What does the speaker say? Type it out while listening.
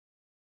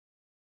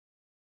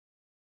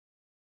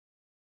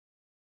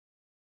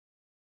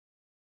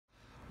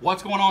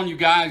What's going on, you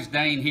guys?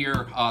 Dane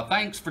here.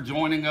 Thanks for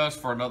joining us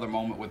for another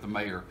moment with the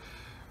mayor.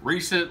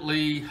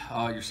 Recently,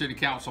 your city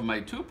council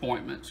made two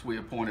appointments. We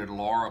appointed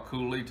Laura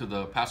Cooley to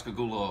the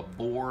Pascagoula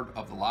board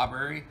of the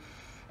library,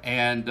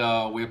 and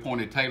we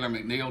appointed Taylor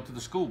McNeil to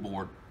the school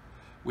board.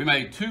 We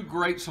made two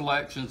great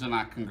selections, and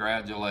I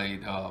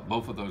congratulate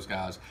both of those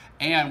guys.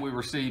 And we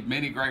received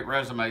many great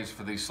resumes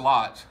for these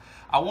slots.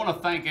 I want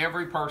to thank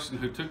every person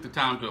who took the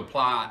time to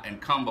apply and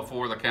come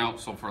before the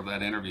council for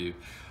that interview.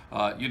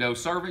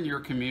 Serving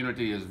your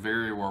community is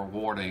very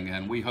rewarding,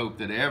 and we hope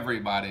that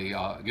everybody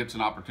gets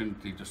an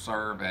opportunity to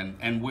serve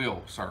and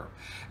will serve.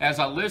 As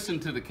I listen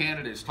to the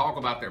candidates talk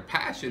about their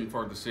passion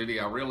for the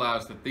city, I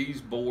realize that these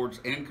boards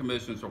and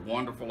commissions are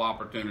wonderful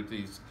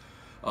opportunities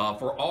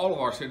for all of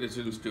our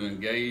citizens to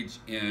engage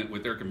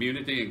with their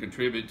community and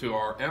contribute to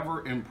our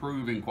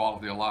ever-improving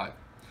quality of life.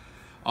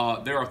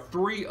 There are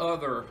three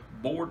other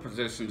board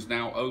positions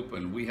now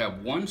open. We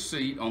have one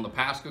seat on the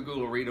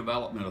Pascagoula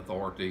Redevelopment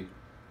Authority.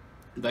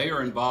 They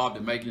are involved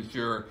in making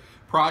sure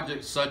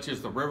projects such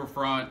as the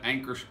riverfront,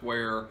 Anchor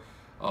Square,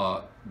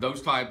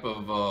 those type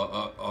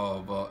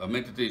of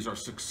amenities are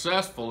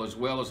successful, as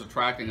well as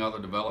attracting other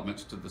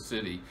developments to the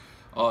city.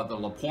 The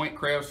LaPointe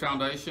Krebs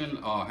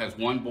Foundation has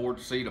one board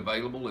seat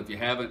available. If you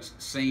haven't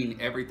seen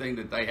everything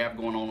that they have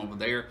going on over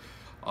there,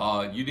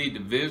 you need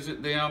to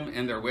visit them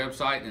and their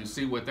website and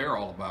see what they're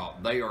all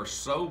about. They are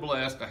so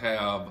blessed to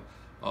have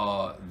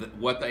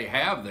what they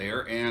have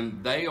there,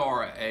 and they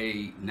are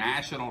a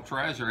national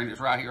treasure, and it's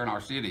right here in our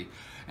city.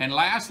 And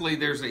lastly,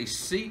 there's a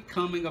seat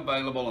coming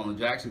available on the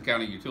Jackson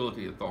County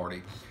Utility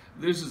Authority.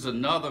 This is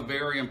another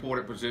very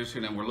important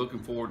position, and we're looking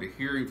forward to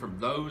hearing from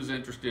those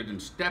interested in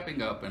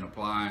stepping up and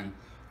applying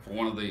for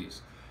one of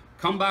these.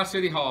 Come by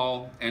City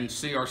Hall and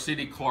see our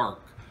city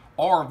clerk,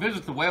 or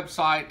visit the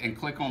website and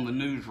click on the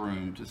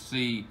newsroom to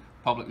see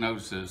public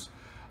notices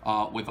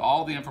with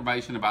all the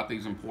information about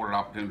these important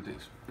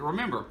opportunities.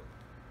 Remember,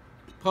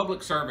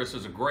 public service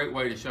is a great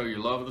way to show your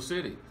love of the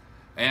city.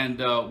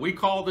 And we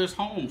call this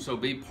home, so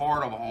be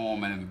part of a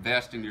home and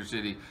invest in your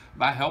city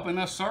by helping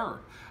us serve.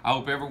 I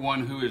hope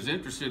everyone who is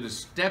interested is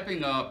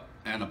stepping up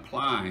and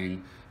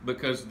applying,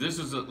 because this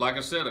is, like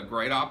I said, a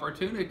great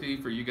opportunity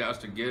for you guys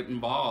to get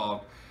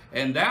involved.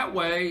 And that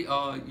way,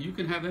 you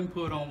can have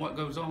input on what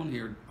goes on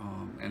here.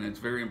 And it's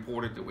very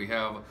important that we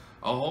have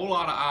a whole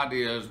lot of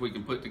ideas we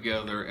can put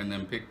together and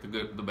then pick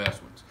the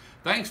best ones.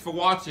 Thanks for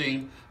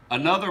watching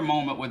another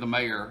moment with the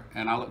mayor,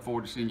 and I look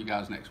forward to seeing you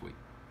guys next week.